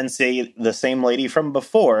 We then see the same lady from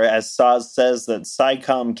before, as Saz says that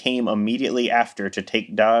PSICOM came immediately after to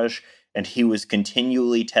take Daj, and he was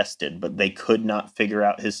continually tested, but they could not figure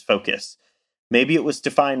out his focus. Maybe it was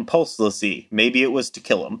to find Pulse l'Cie, maybe it was to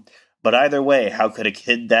kill him, but either way, how could a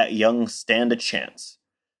kid that young stand a chance?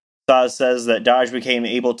 Saz says that Daj became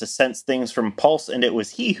able to sense things from Pulse, and it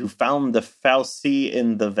was he who found the fal'Cie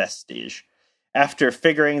in the vestige. After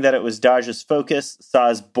figuring that it was Daj's focus,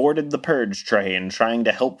 Saz boarded the purge train, trying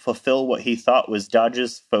to help fulfill what he thought was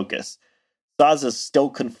Daj's focus. Saz is still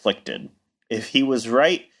conflicted. If he was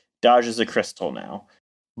right, Daj is a crystal now.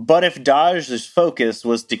 But if Daj's focus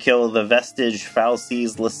was to kill the vestige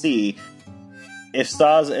fal'Cie's l'Cie, if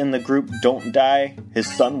Saz and the group don't die, his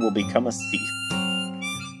son will become a thief.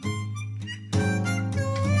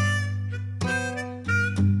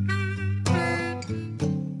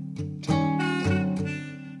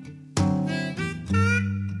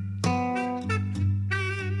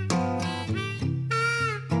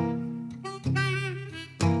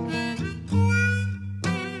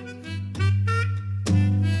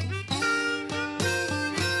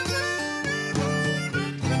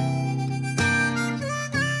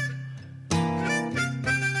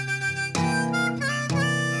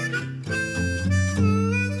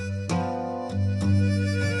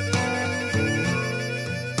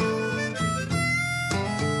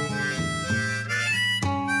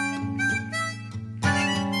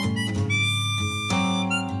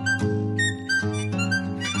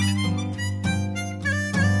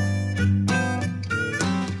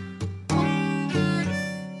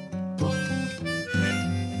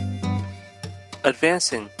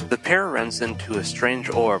 Advancing, the pair runs into a strange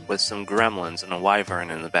orb with some gremlins and a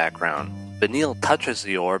wyvern in the background. Vanille touches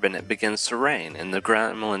the orb and it begins to rain, and the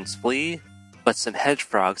gremlins flee, but some hedge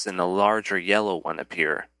frogs and a larger yellow one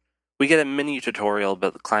appear. We get a mini tutorial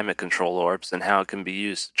about the climate control orbs and how it can be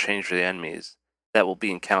used to change the enemies that will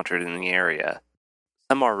be encountered in the area.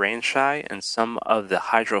 Some are rain shy, and some of the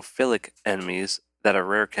hydrophilic enemies that are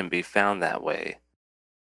rare can be found that way.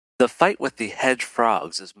 The fight with the hedge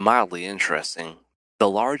frogs is mildly interesting. The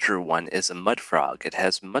larger one is a mud frog. It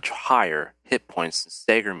has much higher hit points and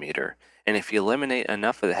stagger meter, and if you eliminate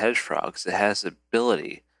enough of the hedge frogs, it has the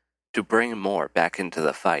ability to bring more back into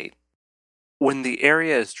the fight. When the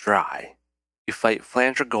area is dry, you fight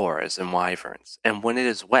flandragoras and wyverns, and when it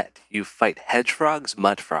is wet, you fight hedge frogs,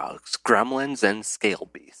 mud frogs, gremlins, and scale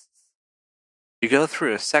beasts. You go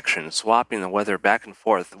through a section swapping the weather back and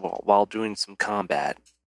forth while doing some combat.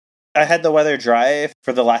 I had the weather dry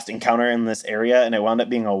for the last encounter in this area, and it wound up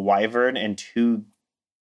being a wyvern and 2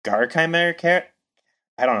 Garchimericas.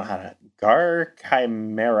 I don't know how to...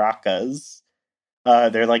 Garchimericas.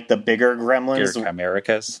 They're like the bigger gremlins.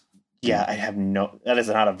 Garchimericas? Yeah, I have no... That is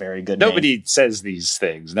not a very good name. Nobody says these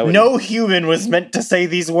things. No human was meant to say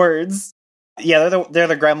these words. Yeah, they're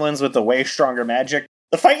the gremlins with the way stronger magic.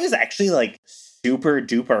 The fight was actually, like, super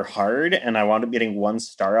duper hard, and I wound up getting 1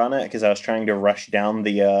 star on it because I was trying to rush down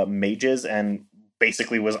the mages and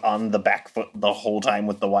basically was on the back foot the whole time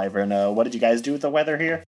with the wyvern. What did you guys do with the weather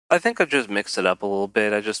here? I think I just mixed it up a little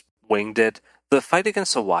bit. I just winged it. The fight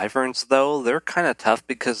against the wyverns, though, they're kind of tough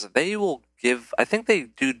because they will give... I think they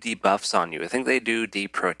do debuffs on you. I think they do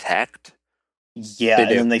deprotect. Yeah, and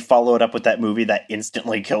then they follow it up with that movie that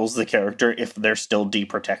instantly kills the character if they're still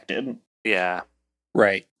deprotected. Yeah.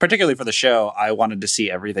 Right. Particularly for the show, I wanted to see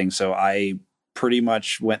everything, so I pretty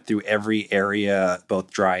much went through every area,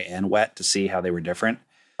 both dry and wet, to see how they were different.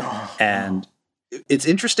 And it's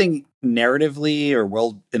interesting narratively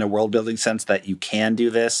or in a world building sense that you can do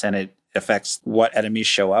this and it affects what enemies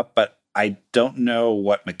show up, but I don't know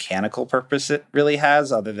what mechanical purpose it really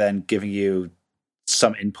has other than giving you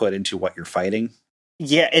some input into what you're fighting.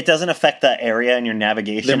 Yeah, it doesn't affect the area and your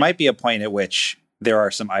navigation. There might be a point at which there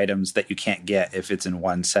are some items that you can't get if it's in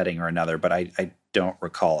one setting or another, but I don't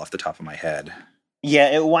recall off the top of my head.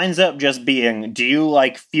 Yeah, it winds up just being, do you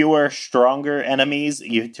like fewer, stronger enemies?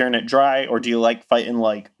 You turn it dry, or do you like fighting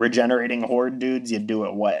like regenerating horde dudes? You do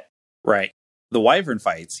it wet. Right. The wyvern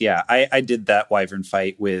fights, yeah. I did that wyvern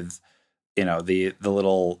fight with, the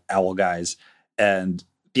little owl guys. And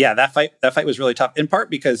yeah, that fight was really tough, in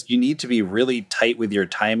part because you need to be really tight with your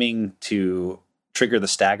timing to trigger the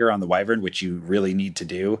stagger on the wyvern, which you really need to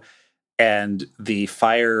do. And the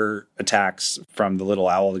fire attacks from the little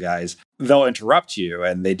owl guys, they'll interrupt you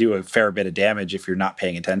and they do a fair bit of damage if you're not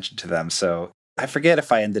paying attention to them. So I forget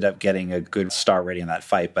if I ended up getting a good star rating on that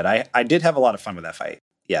fight, but I did have a lot of fun with that fight.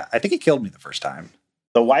 Yeah, I think it killed me the first time.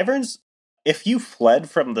 The wyverns, if you fled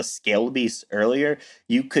from the scale beasts earlier,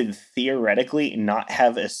 you could theoretically not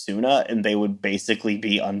have Asuna and they would basically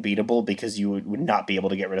be unbeatable because you would not be able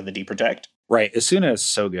to get rid of the deprotect. Right. Asuna is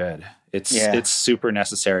so good. It's super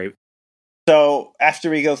necessary. So after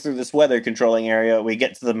we go through this weather controlling area, we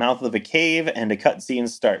get to the mouth of a cave and a cutscene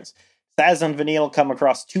starts. Saz and Vanille come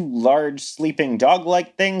across two large sleeping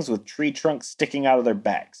dog-like things with tree trunks sticking out of their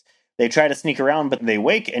backs. They try to sneak around, but they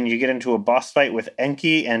wake, and you get into a boss fight with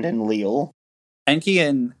Enki and Enlil. Enki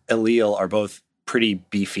and Enlil are both pretty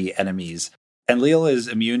beefy enemies. Enlil is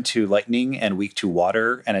immune to lightning and weak to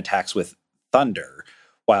water and attacks with thunder,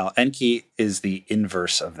 while Enki is the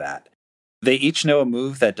inverse of that. They each know a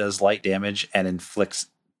move that does light damage and inflicts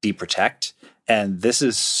deprotect, and this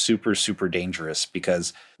is super, super dangerous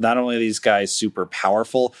because not only are these guys super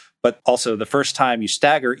powerful, but also the first time you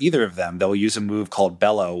stagger either of them, they'll use a move called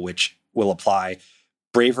Bellow, which will apply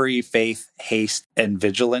bravery, faith, haste, and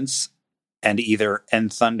vigilance, and either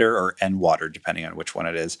end thunder or end water, depending on which one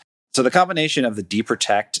it is. So the combination of the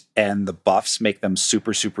deprotect and the buffs make them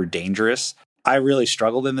super, super dangerous. I really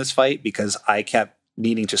struggled in this fight because I kept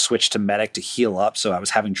needing to switch to medic to heal up, so I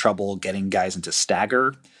was having trouble getting guys into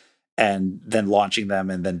stagger and then launching them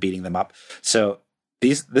and then beating them up. So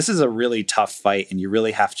this is a really tough fight, and you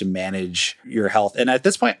really have to manage your health. And at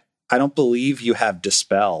this point, I don't believe you have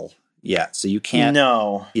Dispel yet, so you can't.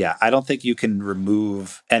 No. Yeah, I don't think you can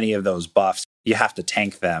remove any of those buffs. You have to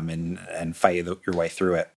tank them and fight your way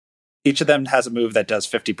through it. Each of them has a move that does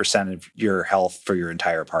 50% of your health for your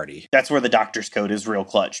entire party. That's where the Doctor's Code is real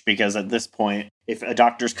clutch, because at this point, if a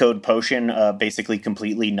Doctor's Code potion basically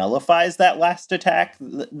completely nullifies that last attack,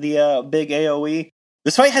 the big AoE,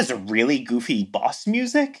 this fight has a really goofy boss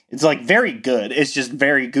music. It's like very good. It's just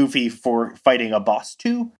very goofy for fighting a boss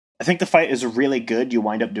too. I think the fight is really good. You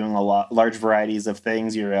wind up doing large varieties of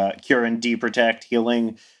things. You're curing, deprotect,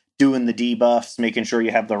 healing, doing the debuffs, making sure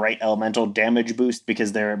you have the right elemental damage boost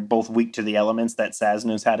because they're both weak to the elements that Saz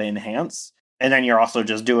knows how to enhance. And then you're also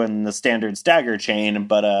just doing the standard stagger chain.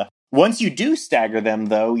 But once you do stagger them,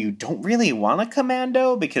 though, you don't really want a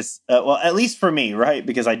commando because, well, at least for me, right?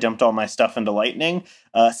 Because I dumped all my stuff into lightning.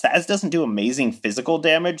 Saz doesn't do amazing physical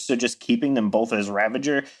damage, so just keeping them both as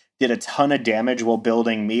Ravager did a ton of damage while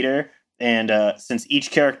building meter. And since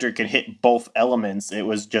each character could hit both elements, it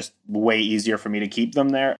was just way easier for me to keep them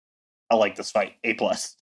there. I like this fight. A+.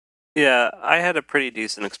 Yeah, I had a pretty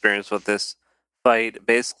decent experience with this fight.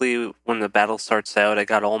 Basically, when the battle starts out, I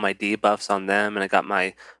got all my debuffs on them, and I got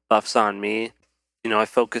my buffs on me. I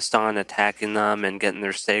focused on attacking them and getting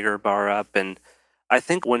their stagger bar up, and I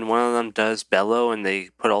think when one of them does bellow and they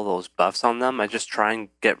put all those buffs on them, I just try and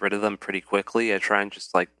get rid of them pretty quickly. I try and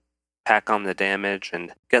just, pack on the damage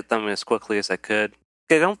and get them as quickly as I could.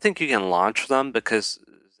 I don't think you can launch them because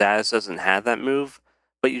Saz doesn't have that move,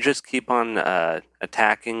 but you just keep on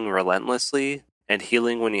attacking relentlessly and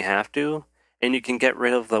healing when you have to, and you can get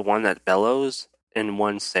rid of the one that bellows in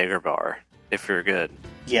one stagger bar if you're good.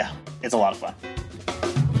 Yeah, it's a lot of fun.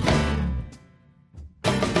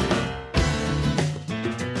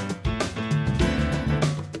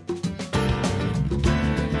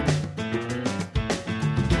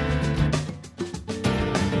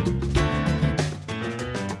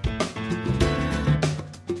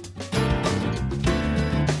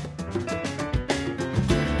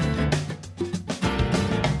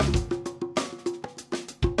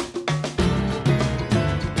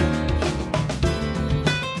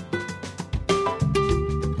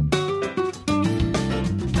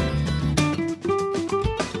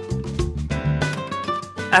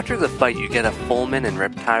 After the fight, you get a Fulman and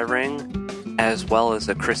Riptide ring, as well as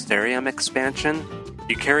a Crystarium expansion.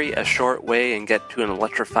 You carry a short way and get to an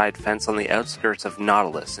electrified fence on the outskirts of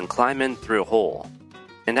Nautilus and climb in through a hole.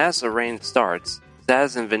 And as the rain starts,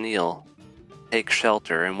 Zaz and Vanille take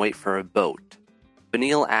shelter and wait for a boat.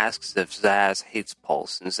 Vanille asks if Zaz hates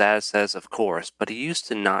Pulse, and Zaz says of course, but he used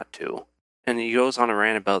to not to. And he goes on a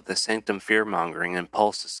rant about the Sanctum fear-mongering and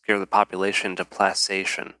Pulse to scare the population into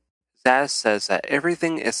placation. Zaz says that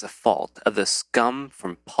everything is the fault of the scum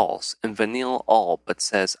from Pulse, and Vanille all but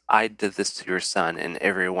says, I did this to your son and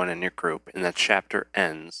everyone in your group, and the chapter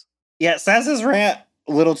ends. Yeah, Zaz's rant,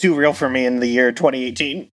 a little too real for me in the year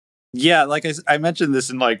 2018. Yeah, like I mentioned this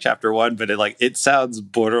in like chapter 1, but it sounds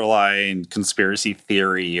borderline conspiracy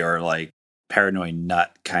theory or like paranoid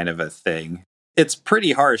nut kind of a thing. It's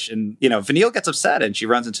pretty harsh, and Vanille gets upset and she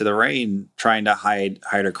runs into the rain trying to hide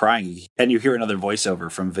her crying, and you hear another voiceover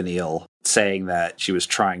from Vanille saying that she was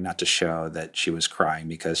trying not to show that she was crying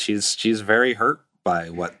because she's very hurt by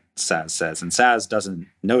what Zaz says, and Zaz doesn't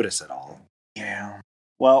notice at all. Yeah.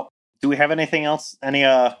 Well, do we have anything else? Any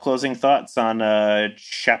closing thoughts on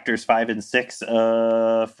chapters 5 and 6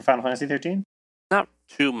 for Final Fantasy 13? Not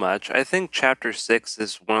too much. I think chapter 6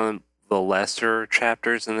 is one of the lesser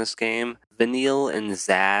chapters in this game. Vanille and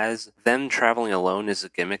Zaz, them traveling alone is a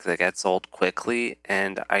gimmick that gets old quickly,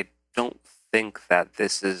 and I don't think that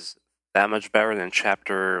this is that much better than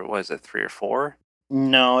chapter, 3 or 4?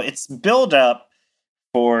 No, it's build up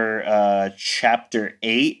for chapter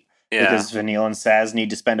 8, because Vanille and Zaz need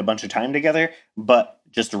to spend a bunch of time together, but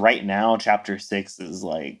just right now, chapter 6 is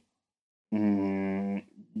like,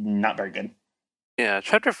 not very good. Yeah,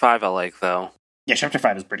 chapter 5 I like, though. Yeah, chapter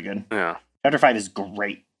 5 is pretty good. Yeah. Chapter 5 is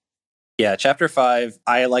great. Yeah, chapter 5,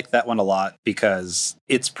 I like that one a lot because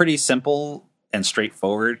it's pretty simple and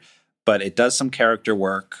straightforward, but it does some character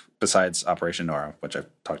work besides Operation Nora, which I've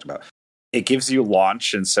talked about. It gives you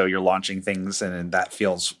launch, and so you're launching things, and that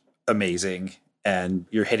feels amazing. And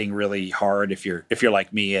you're hitting really hard if you're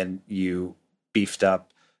like me and you beefed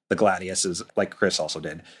up the Gladiuses like Chris also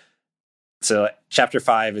did. So chapter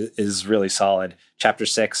 5 is really solid. Chapter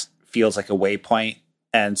 6 feels like a waypoint.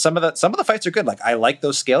 And some of the fights are good. Like, I like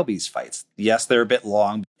those Scale Beast fights. Yes, they're a bit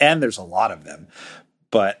long, and there's a lot of them.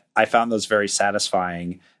 But I found those very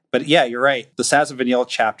satisfying. But yeah, you're right. The Zaz and Vanille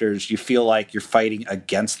chapters, you feel like you're fighting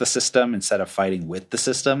against the system instead of fighting with the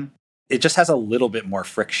system. It just has a little bit more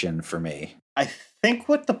friction for me. I think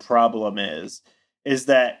what the problem is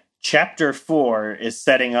that chapter 4 is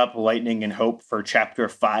setting up Lightning and Hope for chapter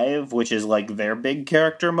 5, which is like their big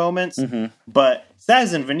character moments. Mm-hmm. But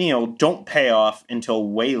Zaz and Vanille don't pay off until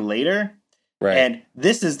way later. Right. And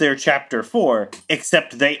this is their chapter 4,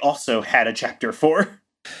 except they also had a chapter 4.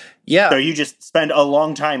 Yeah. So you just spend a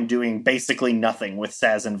long time doing basically nothing with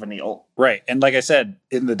Zaz and Vanille. Right. And like I said,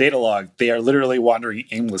 in the data log, they are literally wandering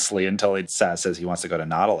aimlessly until Zaz says he wants to go to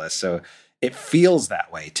Nautilus. So it feels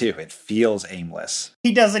that way, too. It feels aimless.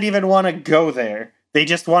 He doesn't even want to go there. They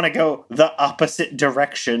just want to go the opposite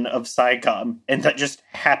direction of PsyCom, and that just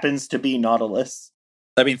happens to be Nautilus.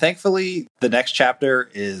 I mean, thankfully, the next chapter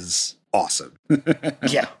is awesome.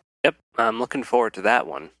 Yeah. Yep, I'm looking forward to that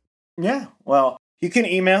one. Yeah, well, you can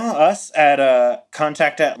email us at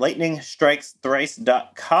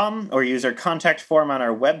contact@lightningstrikesthrice.com or use our contact form on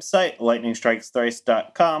our website,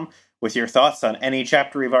 lightningstrikesthrice.com, with your thoughts on any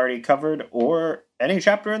chapter we've already covered or any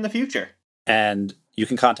chapter in the future. And you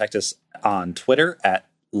can contact us on Twitter at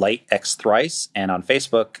lightxthrice and on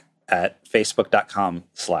Facebook at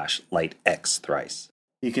facebook.com/lightxthrice.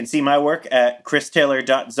 You can see my work at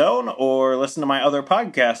christaylor.zone or listen to my other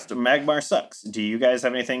podcast, Magmar Sucks. Do you guys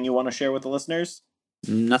have anything you want to share with the listeners?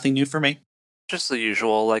 Nothing new for me. Just the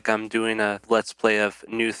usual, like I'm doing a Let's Play of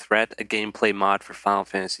New Threat, a gameplay mod for Final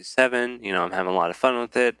Fantasy VII. I'm having a lot of fun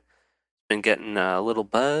with it. Been getting a little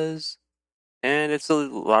buzz, and it's a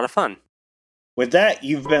lot of fun. With that,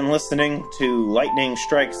 you've been listening to Lightning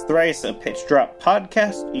Strikes Thrice, a Pitch Drop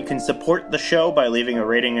podcast. You can support the show by leaving a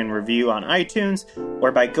rating and review on iTunes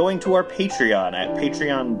or by going to our Patreon at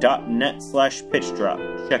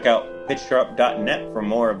patreon.net/pitchdrop. Check out pitchdrop.net for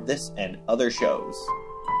more of this and other shows.